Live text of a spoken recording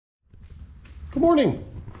Good morning.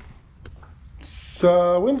 It's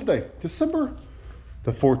Wednesday, December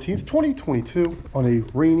the 14th, 2022 on a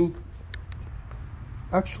rainy,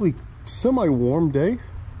 actually semi-warm day.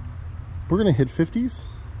 We're gonna hit 50s,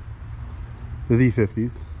 the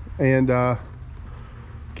 50s, and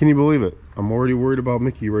can you believe it? I'm already worried about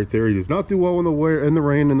Mickey right there. He does not do well in the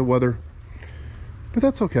rain and the weather, but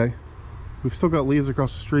that's okay. We've still got leaves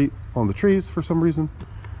across the street on the trees for some reason.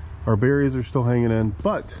 Our berries are still hanging in,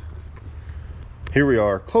 but here we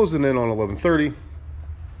are, closing in on 11:30.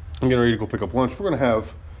 I'm getting ready to go pick up lunch. We're gonna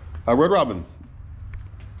have a Red Robin.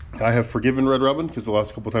 I have forgiven Red Robin because the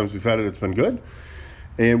last couple of times we've had it, it's been good.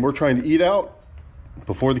 And we're trying to eat out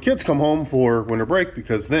before the kids come home for winter break,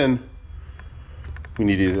 because then we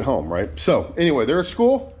need to eat at home, right? So anyway, they're at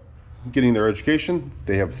school, getting their education.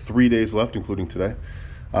 They have 3 days left, including today.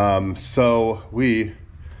 So we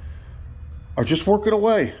are just working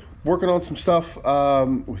away, working on some stuff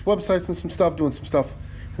with websites and some stuff, doing some stuff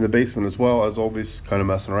in the basement as well, as always, kind of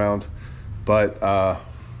messing around. But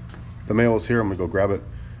the mail is here. I'm gonna go grab it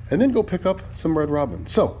and then go pick up some Red Robin.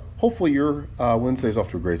 So hopefully your Wednesday's off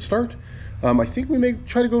to a great start. I think we may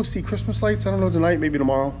try to go see Christmas lights. I don't know, tonight, maybe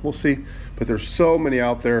tomorrow, we'll see. But there's so many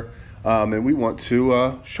out there, and we want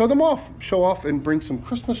to show off and bring some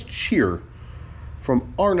Christmas cheer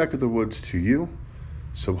from our neck of the woods to you.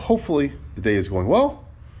 So hopefully the day is going well,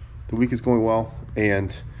 the week is going well,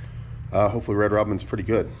 and hopefully Red Robin's pretty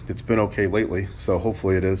good. It's been okay lately, so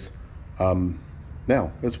hopefully it is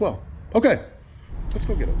now as well. Okay, let's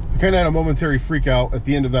go get it. I kind of had a momentary freak out at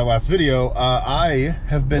the end of that last video. I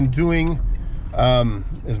have been doing,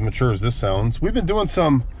 as mature as this sounds, we've been doing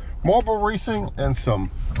some marble racing and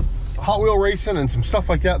some Hot Wheel racing and some stuff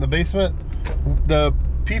like that in the basement. The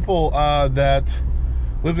people that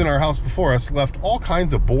lived in our house before us left all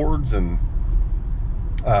kinds of boards and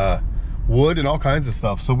wood and all kinds of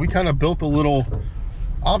stuff. So we kind of built a little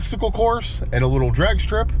obstacle course and a little drag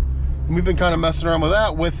strip. And we've been kind of messing around with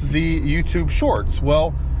that with the YouTube shorts.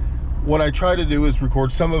 Well, what I try to do is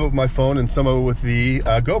record some of it with my phone and some of it with the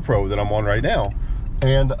GoPro that I'm on right now.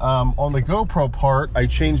 And on the GoPro part, I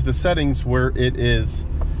changed the settings where it is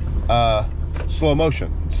slow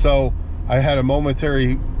motion. So I had a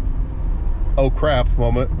momentary oh crap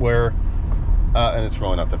moment where and it's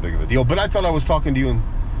really not that big of a deal, but I thought I was talking to you in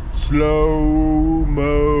slow-mo,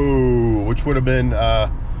 which would have been I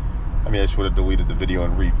mean, I just would have deleted the video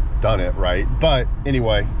and redone it, right? But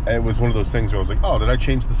anyway, it was one of those things where I was like, oh, did I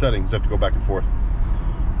change the settings? I have to go back and forth.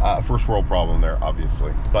 First world problem there,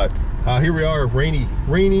 obviously. But here we are, rainy,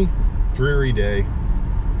 dreary day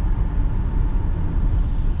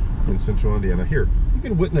in central Indiana. Here, you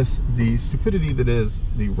can witness the stupidity that is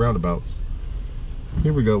the roundabouts.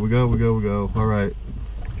 Here we go, we go. All right,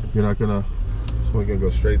 you're not gonna, so we're gonna go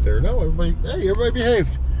straight there. No, everybody, hey, everybody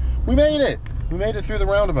behaved. We made it. We made it through the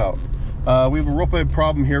roundabout. We have a real big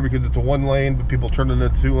problem here because it's a 1 lane, but people turn it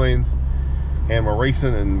into 2 lanes, and we're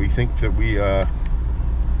racing, and we think that we have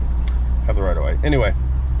the right of way. Anyway,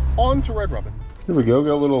 on to Red Robin. Here we go.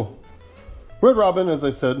 Got a little Red Robin, as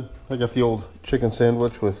I said. I got the old chicken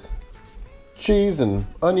sandwich with cheese and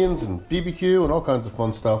onions and BBQ and all kinds of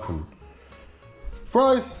fun stuff, and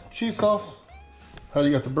fries, cheese sauce. How do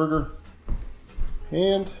you got the burger?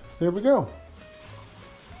 And there we go.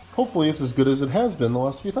 Hopefully it's as good as it has been the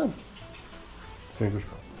last few times. Fingers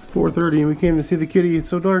crossed. It's 4:30 and we came to see the kitty. It's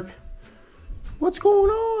so dark. What's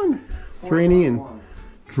going on? It's rainy and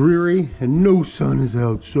dreary and no sun is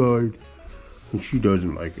outside. And she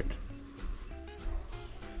doesn't like it.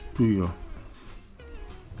 Do you?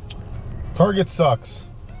 Target sucks.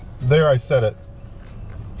 There, I said it.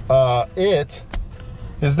 It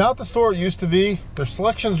is not the store it used to be. Their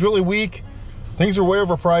selection's really weak. Things are way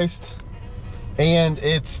overpriced. And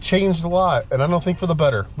it's changed a lot, and I don't think for the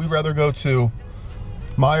better. We'd rather go to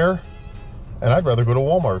Meijer, and I'd rather go to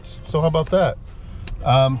Walmart's. So how about that?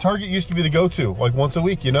 Target used to be the go-to, like once a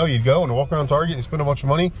week, you know, you'd go and walk around Target and you spend a bunch of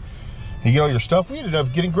money, and you get all your stuff. We ended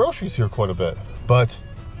up getting groceries here quite a bit, but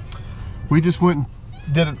we just went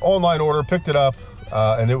and did an online order, picked it up,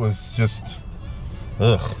 and it was just,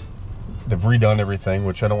 ugh. They've redone everything,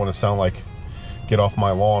 which I don't want to sound like get off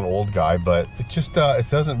my lawn old guy, but it just, it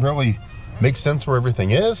doesn't really make sense where everything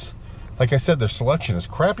is. Like I said, their selection is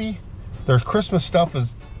crappy. Their Christmas stuff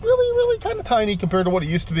is really kind of tiny compared to what it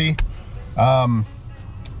used to be.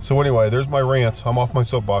 So anyway, there's my rant. I'm off my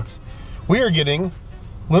soapbox. We are getting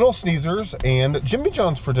Little Sneezers and Jimmy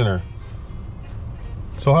John's for dinner.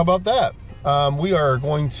 So how about that? We are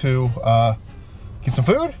going to get some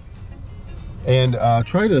food and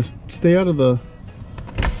try to stay out of the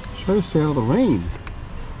rain.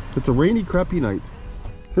 It's a rainy, crappy night.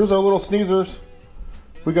 Here's our Little Sneezers.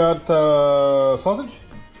 We got sausage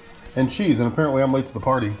and cheese, and apparently I'm late to the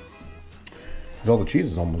party because all the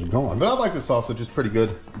cheese is almost gone. But I like the sausage, it's pretty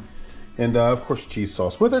good. And of course cheese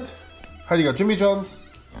sauce with it. Heidi got Jimmy John's.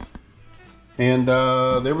 And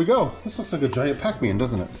there we go. This looks like a giant Pac-Man,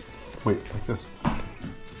 doesn't it? Wait, like this.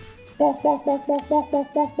 Walk, walk, walk, walk, walk,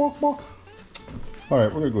 walk, walk, walk, walk. All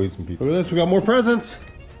right, we're gonna go eat some pizza. Look at this, we got more presents.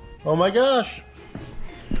 Oh my gosh.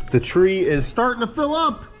 The tree is starting to fill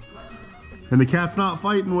up. And the cat's not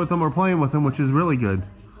fighting with them or playing with them, which is really good.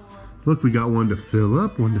 Look, we got one to fill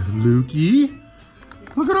up, one to Lukey.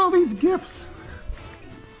 Look at all these gifts.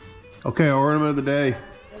 Okay, our ornament of the day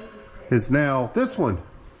is now this one.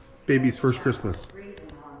 Baby's first Christmas.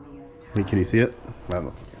 Hey, can you see it? I don't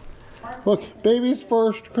know. Look, baby's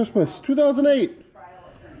first Christmas, 2008.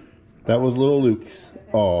 That was little Luke's.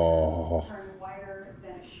 Oh.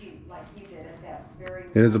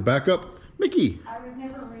 It is a backup Mickey.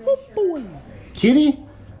 Oh boy. Kitty.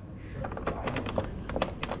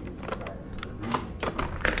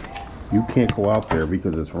 You can't go out there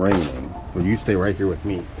because it's raining. But you stay right here with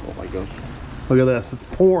me. Oh my gosh. Look at this, it's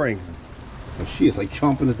pouring. And she is like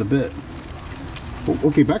chomping at the bit. Oh,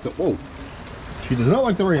 okay, back up. Whoa. She does not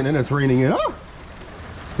like the rain, and it's raining in. Oh!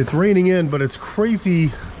 It's raining in, but it's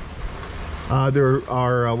crazy. There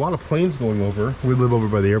are a lot of planes going over. We live over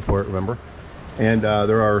by the airport, remember? And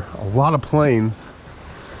there are a lot of planes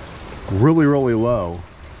really, really low,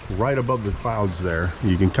 right above the clouds there.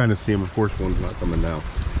 You can kind of see them. Of course, one's not coming now.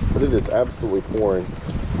 But it is absolutely pouring.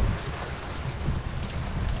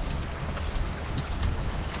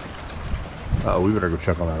 We better go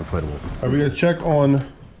check on our inflatables. Are we gonna check on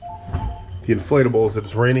the inflatables?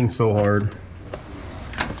 It's raining so hard.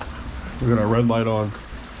 We got our red light on.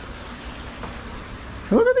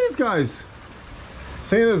 And look at these guys.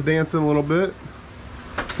 Santa's dancing a little bit.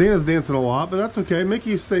 Santa's dancing a lot, but that's okay.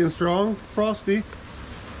 Mickey's staying strong. Frosty.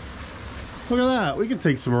 Look at that. We can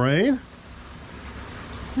take some rain.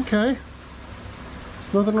 Okay.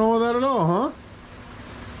 Nothing wrong with that at all, huh?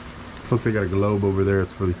 Look, they got a globe over there.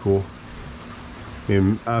 It's really cool.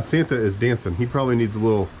 And Santa is dancing. He probably needs a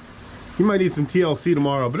little, he might need some TLC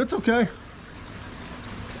tomorrow, but it's okay.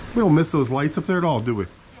 We don't miss those lights up there at all, do we?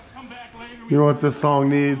 You know what this song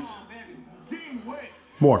needs?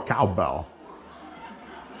 More cowbell.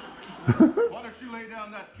 Why don't you lay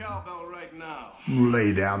down that cowbell right now?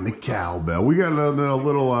 Lay down the cowbell. We got a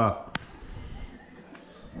little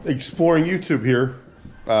exploring YouTube here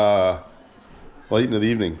late into the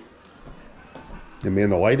evening. And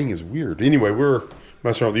man, the lighting is weird. Anyway, we're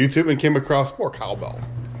messing around with YouTube and came across more cowbell.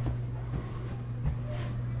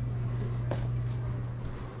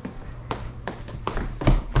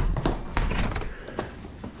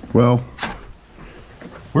 Well,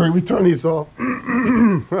 we turn these off.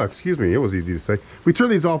 Oh, excuse me, it was easy to say. We turn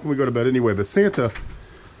these off when we go to bed anyway, but Santa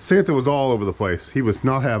was all over the place. He was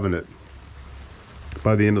not having it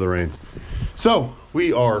by the end of the rain. So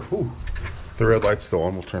we are, ooh, the red light's still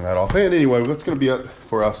on. We'll turn that off. And anyway, that's going to be it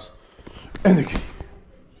for us. And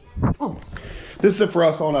this is it for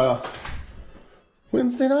us on a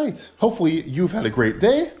Wednesday night. Hopefully you've had a great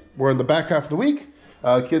day. We're in the back half of the week.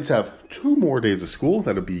 Kids have 2 more days of school.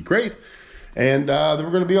 That'll be great. And then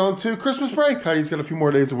we're going to be on to Christmas break. Heidi's got a few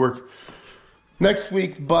more days of work next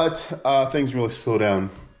week, but things really slow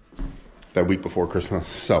down that week before Christmas.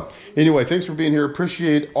 So anyway, thanks for being here.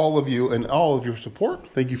 Appreciate all of you and all of your support.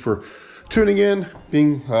 Thank you for tuning in,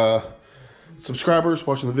 being subscribers,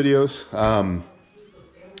 watching the videos.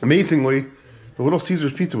 Amazingly, the Little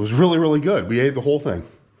Caesars pizza was really, really good. We ate the whole thing.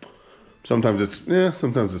 Sometimes it's,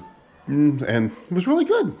 sometimes it's, and it was really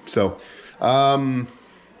good. So,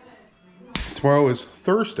 tomorrow is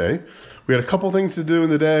Thursday. We got a couple things to do in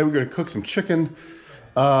the day. We're going to cook some chicken,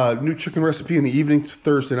 new chicken recipe in the evening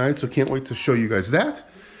Thursday night. So can't wait to show you guys that.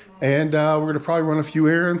 And we're going to probably run a few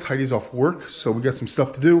errands. Heidi's off work, so we got some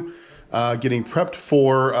stuff to do. Getting prepped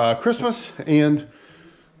for Christmas and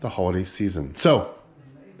the holiday season. So,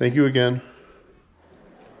 thank you again.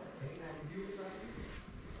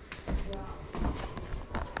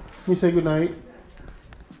 Can you say goodnight?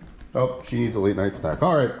 Oh, she needs a late night snack.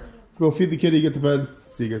 All right, go feed the kitty, get to bed.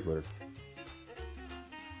 See you guys later.